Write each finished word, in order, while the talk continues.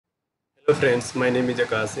Hello friends, my name is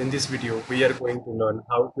Aakash. In this video, we are going to learn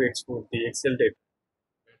how to export the Excel data.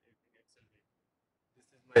 This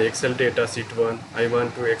is my Excel data sheet 1. I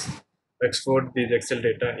want to export this Excel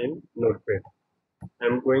data in NotePad. I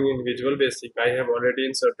am going in Visual Basic. I have already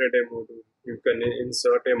inserted a module. You can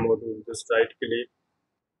insert a module. Just right click,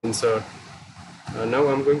 insert. Now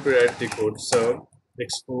I am going to write the code. So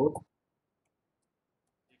export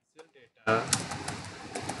Excel data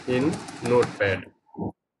in NotePad.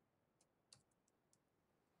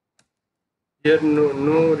 Here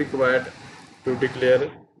no required to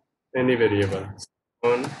declare any variable.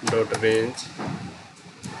 On dot range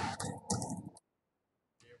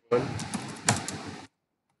one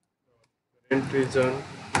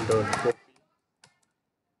CurrentRegion.Copy.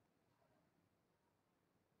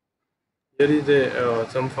 Here is a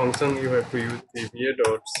some function you have to use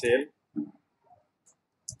VBA.Shell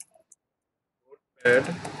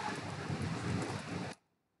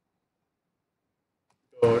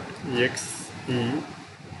Notepad.exe.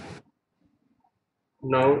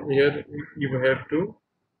 Now here you have to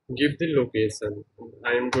give the location.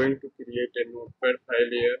 I am going to create a notepad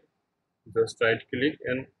file here. Just right click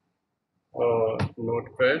and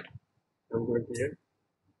notepad. I'm going to here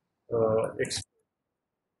export.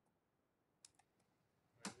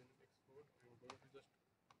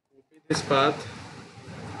 Copy this path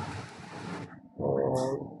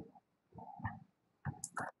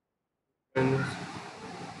and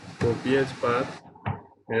copy as path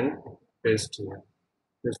and paste here.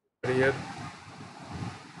 This here.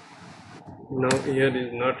 Now here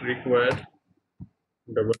is not required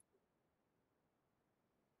double.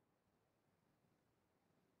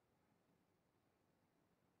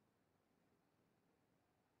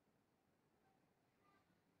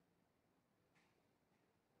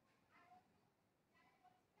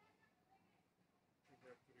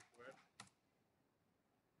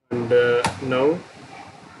 And now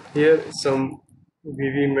here some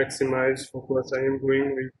vbMaximizedFocus. I am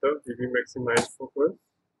going with the vbMaximizedFocus.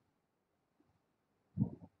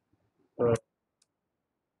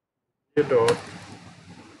 Here dot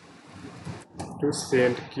to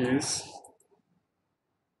send keys,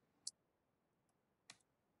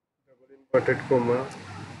 double inverted comma,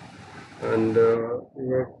 and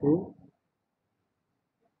you have to.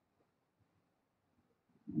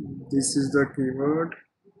 This is the keyword.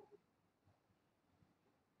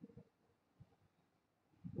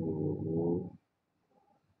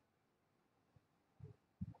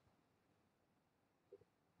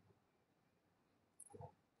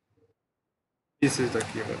 This is the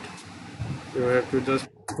keyword. You have to just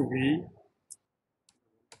v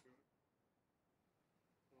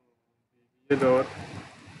dot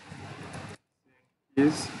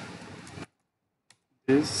is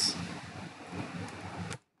this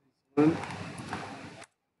one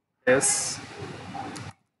s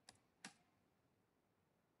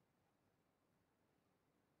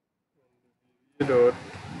dot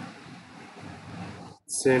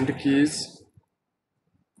send keys.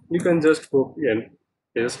 You can just copy and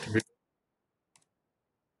paste with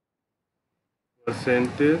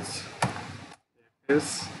percentage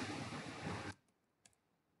s.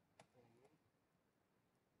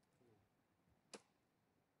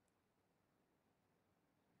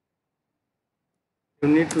 You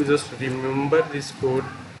need to just remember this code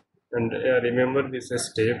and remember this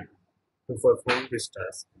step to perform this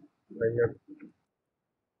task.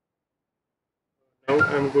 Now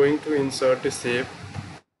I'm going to insert a shape.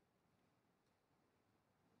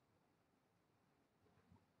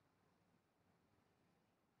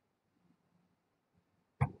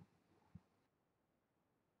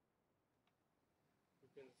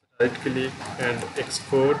 Right click and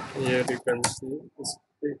export. Here you can see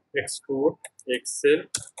export Excel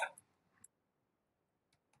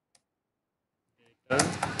data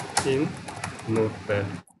in Notepad.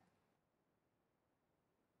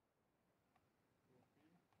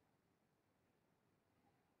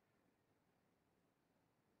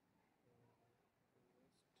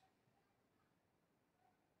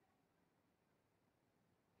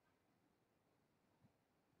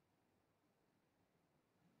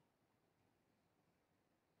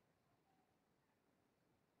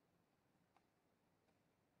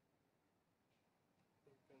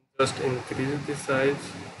 Just increase the size.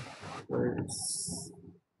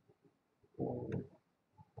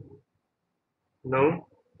 Now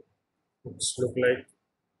it's look like.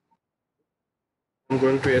 I'm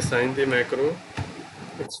going to assign the macro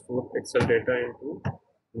export Excel data into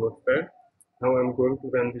Notepad. Now I'm going to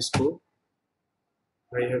run this code.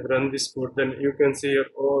 I have run this code. Then you can see here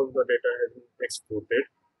all the data has been exported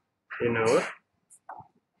in our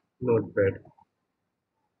Notepad.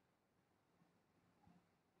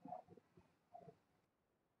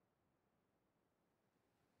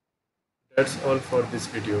 That's all for this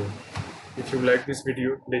video. If you like this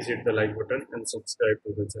video, please hit the like button and subscribe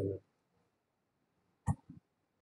to the channel.